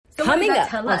Coming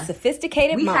up on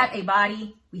Sophisticated Mom. We have a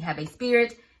body, we have a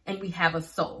spirit, and we have a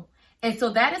soul. And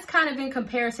so that is kind of in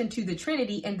comparison to the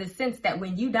Trinity in the sense that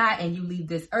when you die and you leave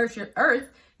this earth,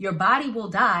 your body will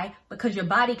die because your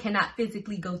body cannot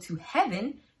physically go to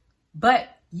heaven, but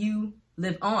you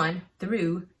live on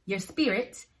through your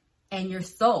spirit and your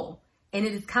soul. And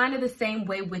it is kind of the same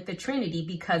way with the Trinity,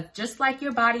 because just like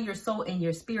your body, your soul, and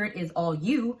your spirit is all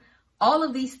you, all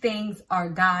of these things are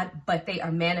God, but they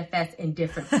are manifest in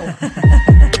different forms.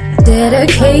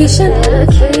 Dedication,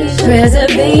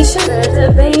 preservation,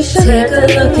 take a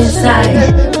look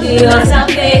inside your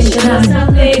salvation.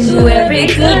 Do every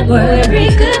good work,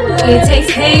 it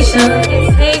takes patience,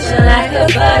 like a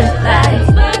butterfly,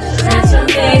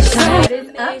 transformation. What is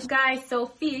up, guys?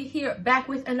 Sophia here, back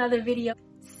with another video.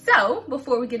 So,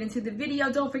 before we get into the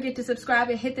video, don't forget to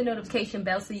subscribe and hit the notification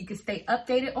bell so you can stay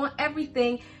updated on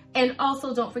everything. And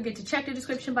also, don't forget to check the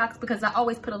description box because I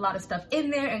always put a lot of stuff in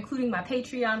there, including my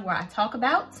Patreon, where I talk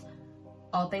about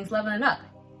all things leveling up.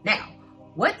 Now,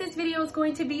 what this video is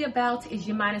going to be about is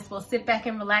you might as well sit back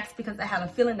and relax, because I have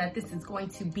a feeling that this is going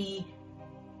to be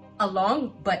a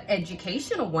long but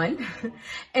educational one.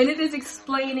 And it is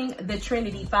explaining the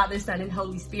Trinity, Father, Son, and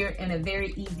Holy Spirit in a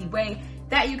very easy way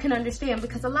that you can understand,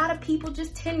 because a lot of people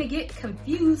just tend to get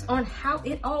confused on how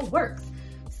it all works.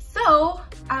 So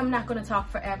I'm not going to talk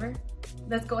forever.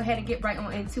 Let's go ahead and get right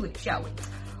on into it, shall we?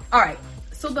 All right.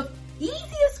 So the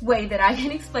easiest way that I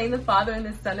can explain the Father and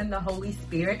the Son and the Holy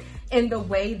Spirit in the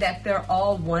way that they're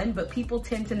all one, but people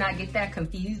tend to not get that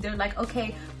confused. They're like,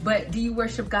 okay, but do you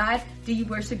worship God? Do you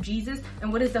worship Jesus?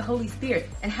 And what is the Holy Spirit?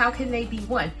 And how can they be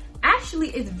one?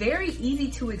 Actually, it's very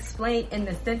easy to explain in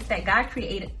the sense that God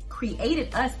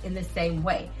created us in the same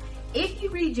way. If you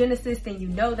read Genesis, then you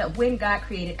know that when God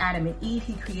created Adam and Eve,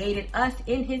 he created us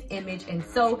in his image. And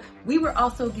so we were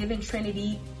also given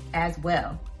Trinity as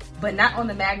well, but not on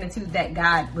the magnitude that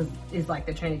God is like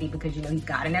the Trinity, because, you know, he's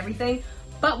God and everything.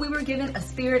 But we were given a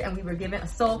spirit, and we were given a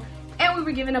soul, and we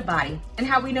were given a body. And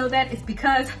how we know that is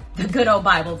because the good old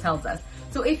Bible tells us.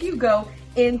 So if you go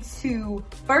into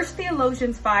 1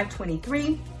 Thessalonians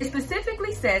 5:23, it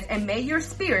specifically says, and may your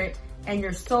spirit and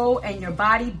your soul and your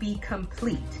body be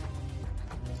complete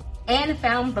and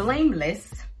found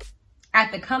blameless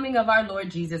at the coming of our Lord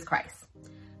Jesus Christ.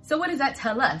 So what does that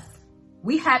tell us?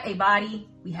 We have a body,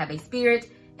 we have a spirit,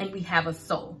 and we have a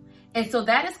soul. And so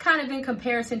that is kind of in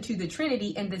comparison to the Trinity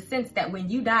in the sense that when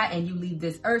you die and you leave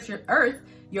this earth,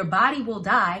 your body will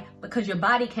die because your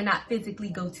body cannot physically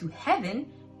go to heaven,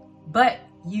 but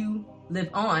you live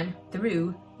on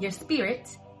through your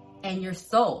spirit and your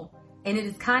soul. And it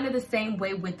is kind of the same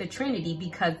way with the Trinity,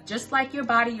 because just like your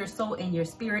body, your soul, and your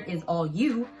spirit is all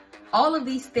you, all of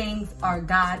these things are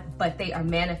God, but they are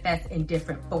manifest in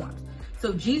different forms.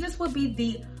 So Jesus will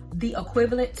be the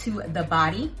equivalent to the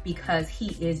body because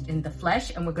he is in the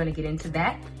flesh, and we're going to get into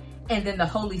that. And then the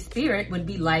Holy Spirit would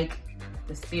be like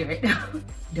the spirit,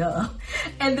 duh.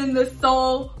 And then the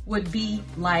soul would be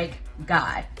like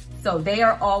God. So they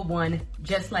are all one,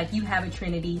 just like you have a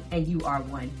Trinity and you are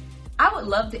one. I would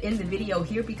love to end the video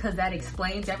here because that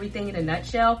explains everything in a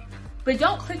nutshell. But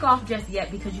don't click off just yet,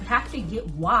 because you have to get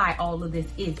why all of this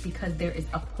is, because there is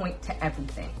a point to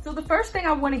everything. So the first thing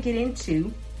I want to get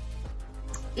into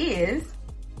is,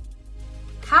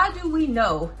 how do we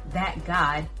know that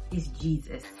God is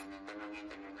Jesus?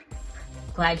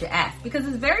 Glad you asked, because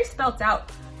it's very spelt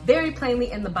out very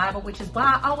plainly in the Bible, which is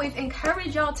why I always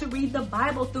encourage y'all to read the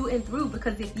Bible through and through,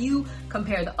 because if you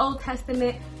compare the Old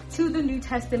Testament to the New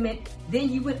Testament, then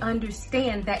you would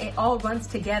understand that it all runs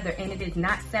together and it is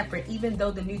not separate, even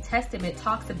though the New Testament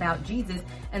talks about Jesus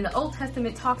and the Old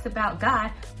Testament talks about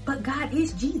God, but God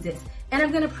is Jesus. And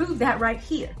I'm going to prove that right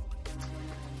here.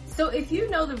 So if you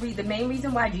know the main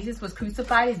reason why Jesus was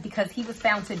crucified is because he was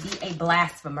found to be a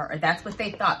blasphemer, or that's what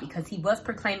they thought, because he was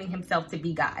proclaiming himself to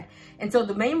be God. And so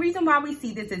the main reason why we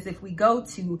see this is if we go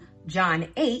to John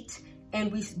 8 and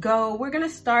we're going to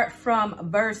start from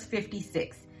verse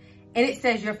 56. And it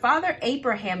says, your father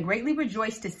Abraham greatly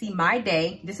rejoiced to see my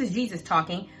day. This is Jesus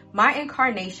talking, my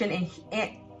incarnation,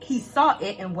 and he saw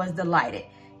it and was delighted.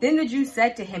 Then the Jews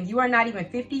said to him, you are not even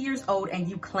 50 years old and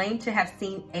you claim to have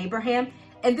seen Abraham?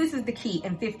 And this is the key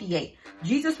in 58.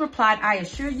 Jesus replied, I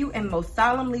assure you and most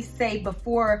solemnly say,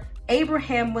 before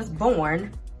Abraham was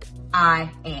born,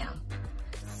 I am.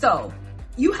 So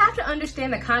you have to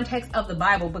understand the context of the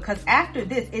Bible, because after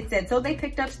this, it said, so they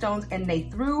picked up stones and they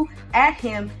threw at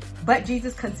him, but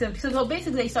Jesus considered. So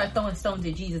basically they started throwing stones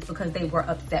at Jesus because they were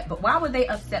upset. But why were they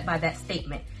upset by that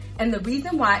statement? And the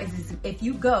reason why is if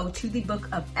you go to the book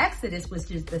of Exodus,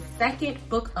 which is the second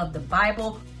book of the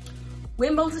Bible,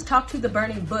 When Moses talked to the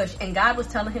burning bush and God was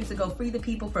telling him to go free the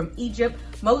people from Egypt,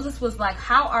 Moses was like,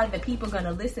 how are the people going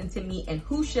to listen to me, and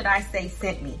who should I say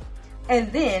sent me?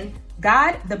 And then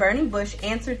God, the burning bush,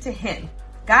 answered to him.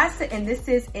 God said, and this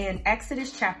is in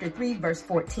Exodus chapter 3, verse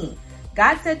 14.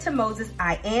 God said to Moses,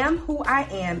 I am who I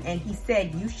am. And he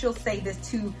said, you shall say this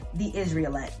to the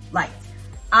Israelites.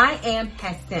 I am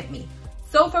has sent me.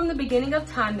 So from the beginning of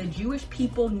time, the Jewish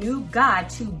people knew God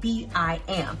to be I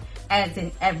am, as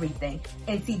in everything.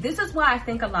 And see, this is why I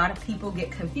think a lot of people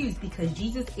get confused, because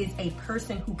Jesus is a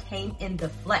person who came in the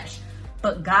flesh.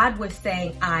 But God was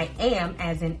saying I am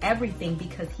as in everything,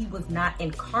 because he was not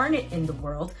incarnate in the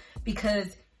world,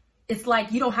 because it's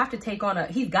like you don't have to take on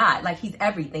he's God, like he's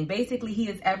everything. Basically, he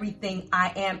is everything.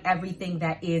 I am everything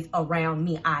that is around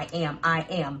me. I am.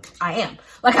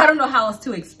 Like, I don't know how else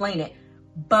to explain it.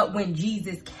 But when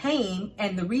Jesus came,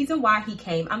 and the reason why he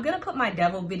came, I'm going to put my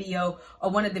devil video, or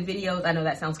one of the videos, I know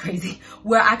that sounds crazy,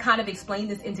 where I kind of explain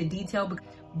this into detail.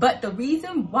 But the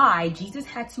reason why Jesus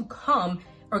had to come,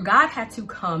 or God had to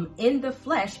come in the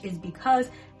flesh, is because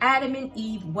Adam and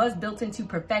Eve was built into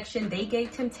perfection. They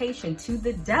gave temptation to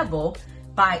the devil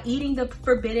by eating the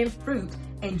forbidden fruit,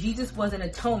 and Jesus was an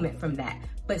atonement from that.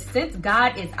 But since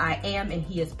God is I am and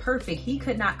he is perfect, he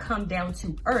could not come down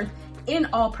to earth in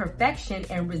all perfection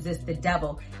and resist the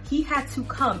devil. He had to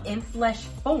come in flesh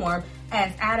form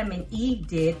as Adam and Eve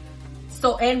did,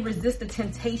 and resist the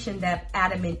temptation that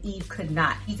Adam and Eve could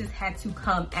not. Jesus had to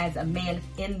come as a man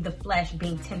in the flesh,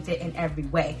 being tempted in every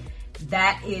way.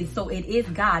 So it is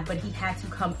God, but he had to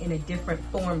come in a different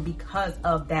form because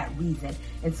of that reason.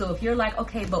 And so if you're like,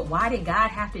 okay, but why did God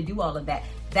have to do all of that?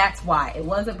 That's why. It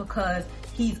wasn't because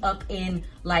he's up in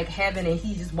like heaven and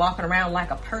he's just walking around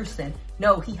like a person.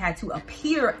 No, he had to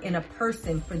appear in a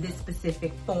person for this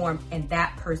specific form, and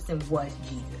that person was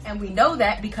Jesus. And we know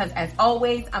that because, as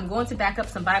always, I'm going to back up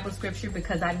some Bible scripture,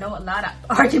 because I know a lot of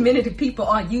argumentative people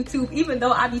on YouTube, even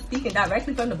though I be speaking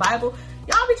directly from the Bible,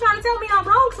 y'all be trying to tell me I'm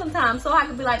wrong sometimes. So I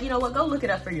could be like, you know what, go look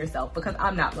it up for yourself, because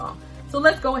I'm not wrong. So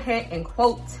let's go ahead and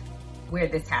quote where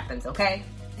this happens, okay?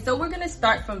 So we're going to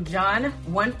start from John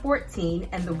 1:14,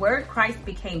 and the word Christ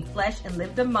became flesh and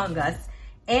lived among us,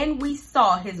 and we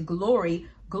saw his glory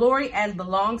as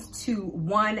belongs to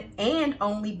one and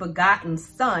only begotten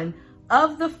Son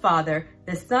of the Father,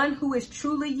 the Son who is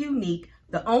truly unique,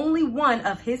 the only one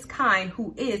of his kind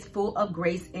who is full of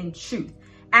grace and truth,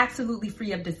 absolutely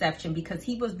free of deception, because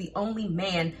he was the only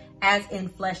man as in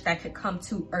flesh that could come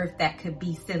to earth that could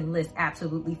be sinless,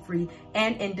 absolutely free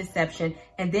and in deception.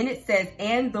 And then it says,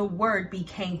 and the word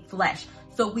became flesh.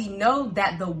 So we know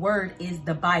that the word is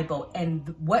the Bible,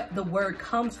 and what the word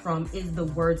comes from is the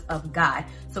words of God.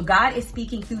 So God is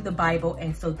speaking through the Bible,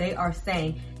 and so they are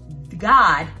saying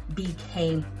God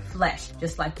became flesh.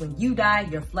 Just like when you die,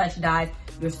 your flesh dies,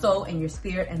 your soul and your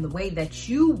spirit, and the way that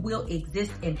you will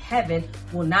exist in heaven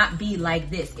will not be like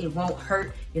this. It won't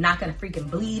hurt. You're not going to freaking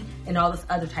bleed and all this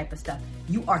other type of stuff.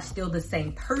 You are still the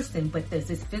same person, but does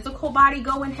this physical body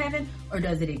go in heaven, or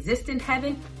does it exist in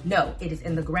heaven? No, it is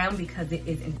in the ground, because it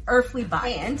is an earthly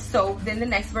body. And so then the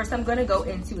next verse I'm going to go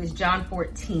into is John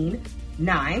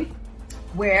 14:9,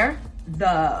 where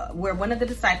one of the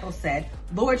disciples said,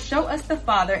 Lord, show us the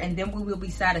Father, and then we will be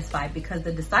satisfied, because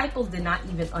the disciples did not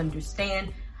even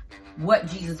understand what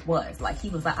Jesus was. Like, he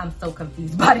was like, I'm so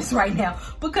confused by this right now,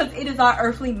 because it is our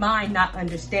earthly mind not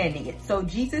understanding it. So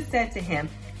Jesus said to him,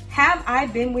 have I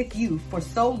been with you for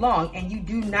so long, and you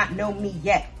do not know me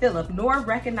yet, Philip, nor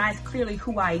recognize clearly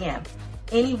who I am?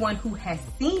 Anyone who has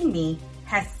seen me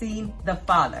has seen the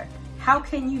Father. How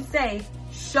can you say,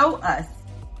 show us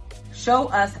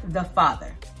the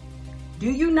Father? Do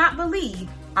you not believe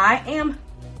I am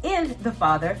in the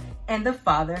Father, and the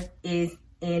Father is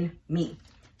in me?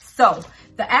 So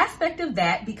the aspect of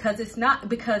that, because it's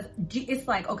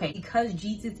like, okay, because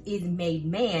Jesus is made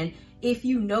man, if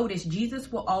you notice,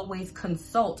 Jesus will always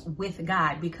consult with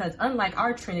God, because unlike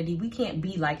our Trinity, we can't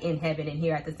be like in heaven and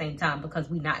here at the same time, because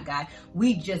we not God.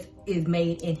 We just is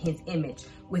made in his image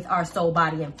with our soul,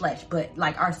 body, and flesh. But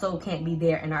like, our soul can't be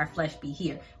there and our flesh be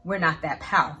here. We're not that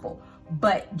powerful.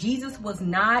 But Jesus was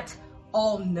not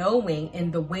all-knowing in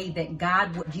the way that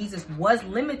Jesus was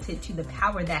limited to the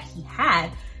power that he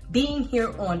had being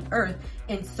here on earth.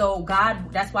 And so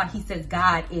God, that's why he says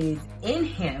God is in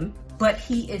him, but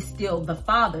he is still the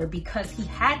Father, because he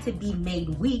had to be made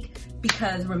weak,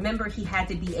 because remember, he had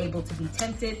to be able to be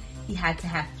tempted, he had to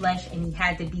have flesh, and he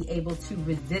had to be able to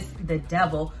resist the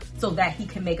devil so that he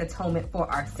can make atonement for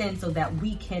our sins, so that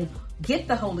we can get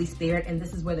the Holy Spirit. And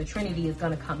this is where the Trinity is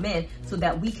going to come in, so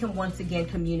that we can once again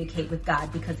communicate with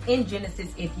God. Because in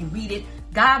Genesis, if you read it,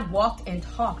 God walked and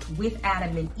talked with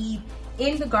Adam and Eve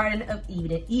in the Garden of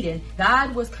Eden,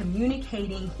 God was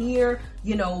communicating here,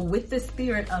 with the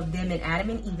spirit of them and Adam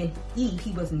and Eve.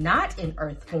 He was not in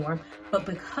earth form, but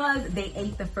because they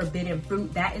ate the forbidden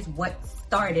fruit, that is what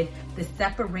started the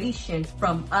separation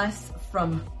from us,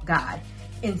 from God.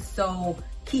 And so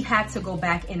he had to go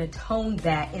back and atone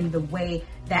that in the way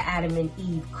that Adam and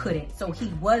Eve couldn't. So he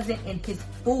wasn't in his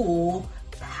full,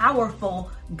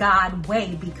 powerful God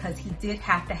way, because he did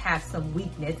have to have some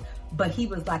weakness. But he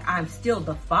was like, I'm still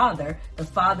the Father. The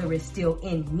Father is still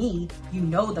in me. You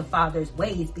know the Father's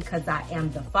ways because I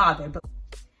am the Father.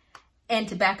 And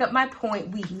to back up my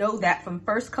point, we know that from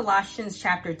 1 Colossians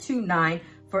chapter 2:9,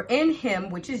 for in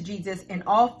him, which is Jesus, in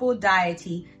all full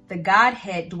deity, the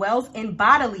Godhead dwells in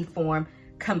bodily form,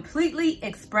 completely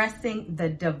expressing the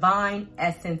divine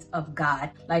essence of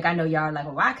God. Like, I know y'all are like,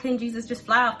 well, why couldn't Jesus just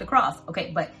fly off the cross?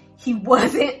 Okay, but he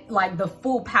wasn't like the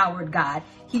full powered God.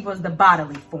 He was the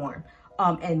bodily form.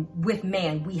 And with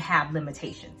man, we have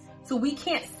limitations. So we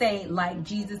can't say like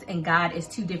Jesus and God is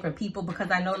two different people, because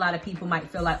I know a lot of people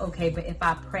might feel like, okay, but if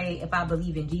I pray, if I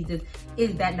believe in Jesus,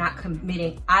 is that not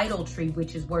committing idolatry,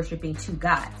 which is worshiping two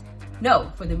gods?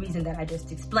 No, for the reason that I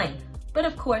just explained. But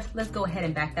of course, let's go ahead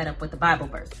and back that up with the Bible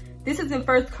verse. This is in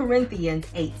 1 Corinthians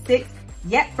 8:6.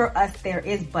 Yet for us there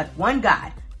is but one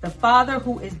God, the Father,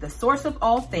 who is the source of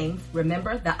all things.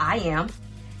 Remember the I am.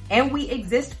 And we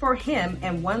exist for him,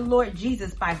 and one Lord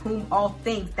Jesus, by whom all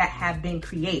things that have been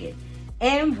created.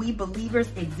 And we believers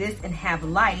exist and have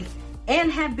life and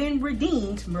have been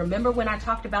redeemed. Remember when I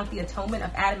talked about the atonement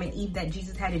of Adam and Eve that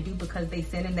Jesus had to do because they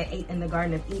sinned and they ate in the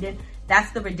Garden of Eden?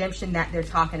 That's the redemption that they're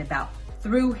talking about.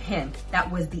 Through him. That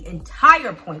was the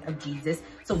entire point of Jesus.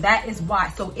 So that is why.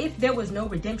 So if there was no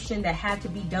redemption that had to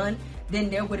be done, then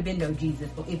there would have been no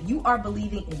Jesus. So if you are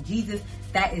believing in Jesus,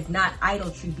 that is not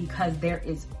idolatry, because there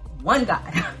is one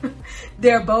God.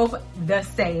 They're both the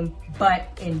same, but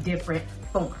in different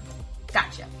forms.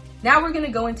 Gotcha. Now we're going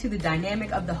to go into the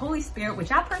dynamic of the Holy Spirit,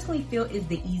 which I personally feel is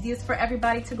the easiest for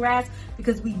everybody to grasp,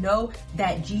 because we know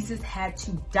that Jesus had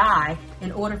to die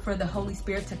in order for the Holy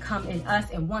Spirit to come in us.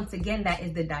 And once again, that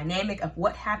is the dynamic of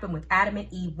what happened with Adam and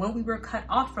Eve when we were cut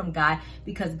off from God,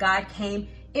 because God came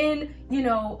in, in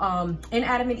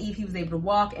Adam and Eve. He was able to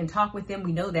walk and talk with them.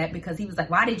 We know that because he was like,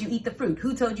 why did you eat the fruit?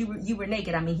 Who told you you were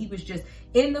naked? I mean, he was just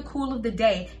in the cool of the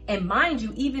day. And mind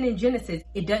you, even in Genesis,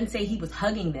 it doesn't say he was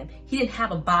hugging them. He didn't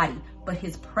have a body, but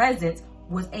his presence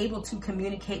was able to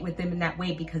communicate with them in that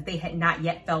way because they had not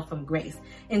yet fell from grace.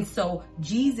 And so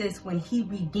Jesus, when he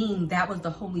redeemed, that was the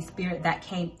Holy Spirit that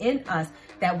came in us,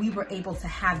 that we were able to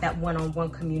have that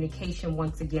one-on-one communication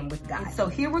once again with God. So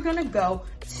here we're going to go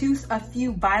to a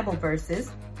few Bible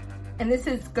verses, and this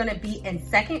is going to be in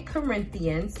 2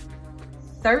 Corinthians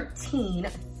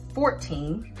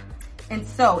 13:14. And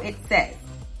so it says,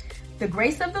 the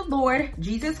grace of the Lord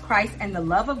Jesus Christ and the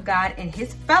love of God and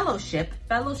his fellowship.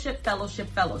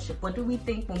 What do we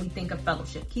think when we think of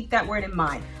fellowship? Keep that word in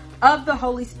mind. Of the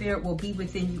Holy Spirit will be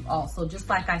within you also. Just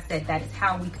like I said, that is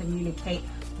how we communicate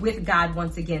with God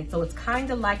once again. So it's kind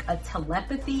of like a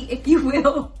telepathy, if you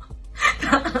will.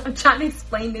 I'm trying to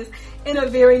explain this in a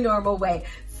very normal way.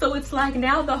 So it's like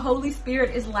now the Holy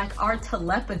Spirit is like our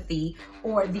telepathy,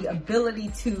 or the ability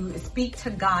to speak to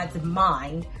God's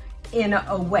mind in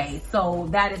a way. So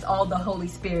that is all the Holy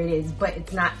Spirit is, but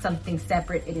it's not something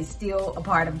separate. It is still a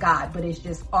part of God, but it's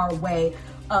just our way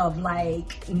of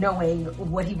like knowing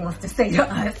what he wants to say to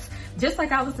us. Just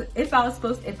like if I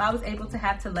was able to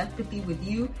have telepathy with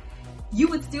you, you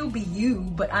would still be you,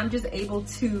 but I'm just able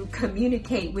to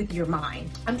communicate with your mind.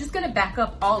 I'm just going to back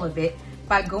up all of it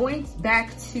by going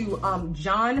back to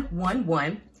John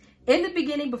 1:1. In the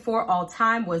beginning, before all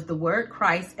time, was the Word,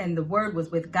 Christ, and the Word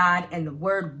was with God, and the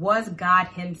Word was God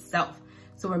himself.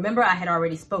 So remember, I had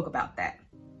already spoke about that.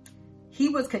 He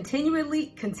was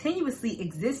continuously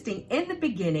existing in the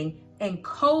beginning and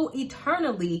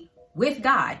co-eternally with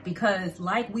God, because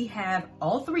like we have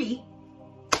all three,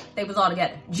 they was all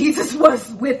together. Jesus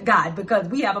was with God because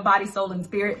we have a body, soul, and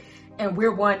spirit, and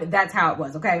we're one. That's how it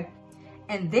was, okay?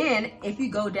 And then if you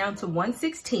go down to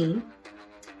 1:16,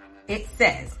 it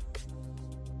says,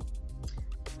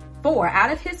 for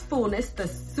out of his fullness, the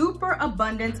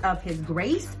superabundance of his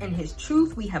grace and his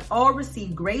truth, we have all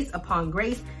received grace upon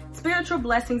grace, spiritual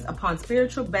blessings upon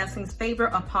spiritual blessings, favor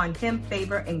upon him,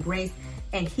 favor and grace,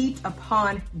 and heaped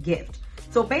upon gift.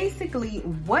 So basically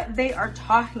what they are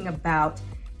talking about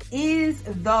is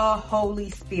the Holy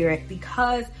Spirit,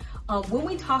 because When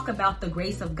we talk about the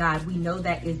grace of God, we know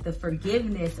that is the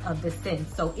forgiveness of the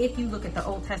sins. So if you look at the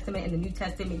Old Testament and the New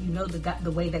Testament, you know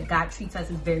the way that God treats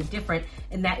us is very different.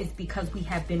 And that is because we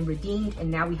have been redeemed and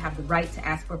now we have the right to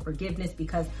ask for forgiveness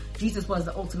because Jesus was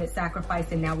the ultimate sacrifice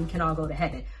and now we can all go to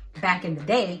heaven. Back in the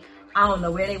day, I don't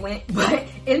know where they went, but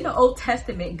in the Old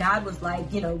Testament, God was like,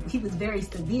 he was very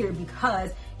severe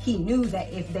because he knew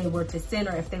that if they were to sin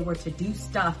or if they were to do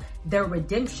stuff, their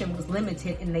redemption was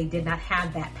limited and they did not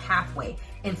have that pathway.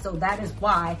 And so that is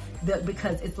why,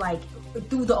 because it's like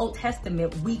through the Old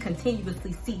Testament, we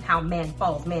continuously see how man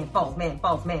falls. We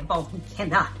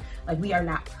cannot. Like, we are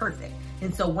not perfect.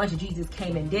 And so once Jesus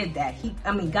came and did that,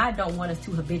 God don't want us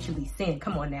to habitually sin.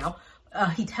 Come on now.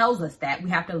 He tells us that we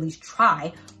have to at least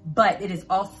try, but it is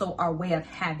also our way of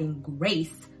having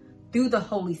grace through the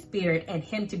Holy Spirit and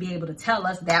him to be able to tell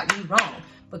us that we wrong.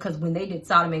 Because when they did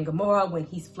Sodom and Gomorrah, when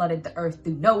he's flooded the earth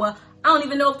through Noah, I don't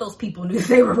even know if those people knew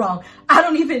they were wrong. I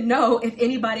don't even know if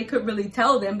anybody could really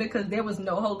tell them because there was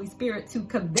no Holy Spirit to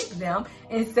convict them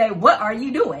and say, what are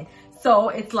you doing? So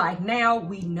it's like now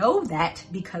we know that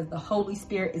because the Holy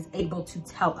Spirit is able to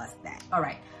tell us that. All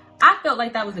right. I felt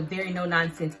like that was a very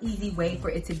no-nonsense, easy way for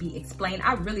it to be explained.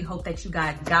 I really hope that you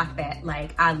guys got that.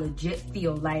 Like, I legit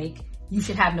feel like you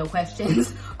should have no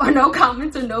questions or no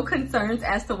comments or no concerns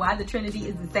as to why the Trinity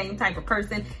is the same type of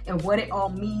person and what it all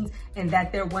means and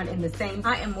that they're one and the same.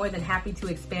 I am more than happy to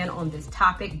expand on this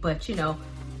topic, but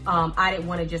I didn't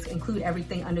want to just include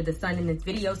everything under the sun in this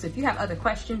video. So if you have other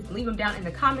questions, leave them down in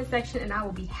the comment section and I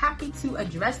will be happy to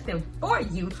address them for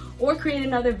you or create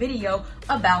another video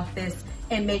about this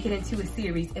and make it into a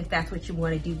series if that's what you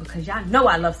want to do, because y'all know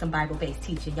I love some Bible-based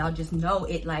teaching. Y'all just know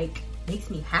it like makes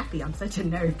me happy. I'm such a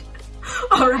nerd.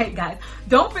 All right, guys,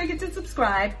 don't forget to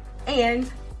subscribe and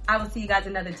I will see you guys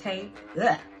another day.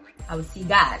 I will see you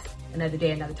guys another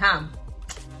day, another time.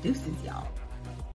 Deuces, y'all.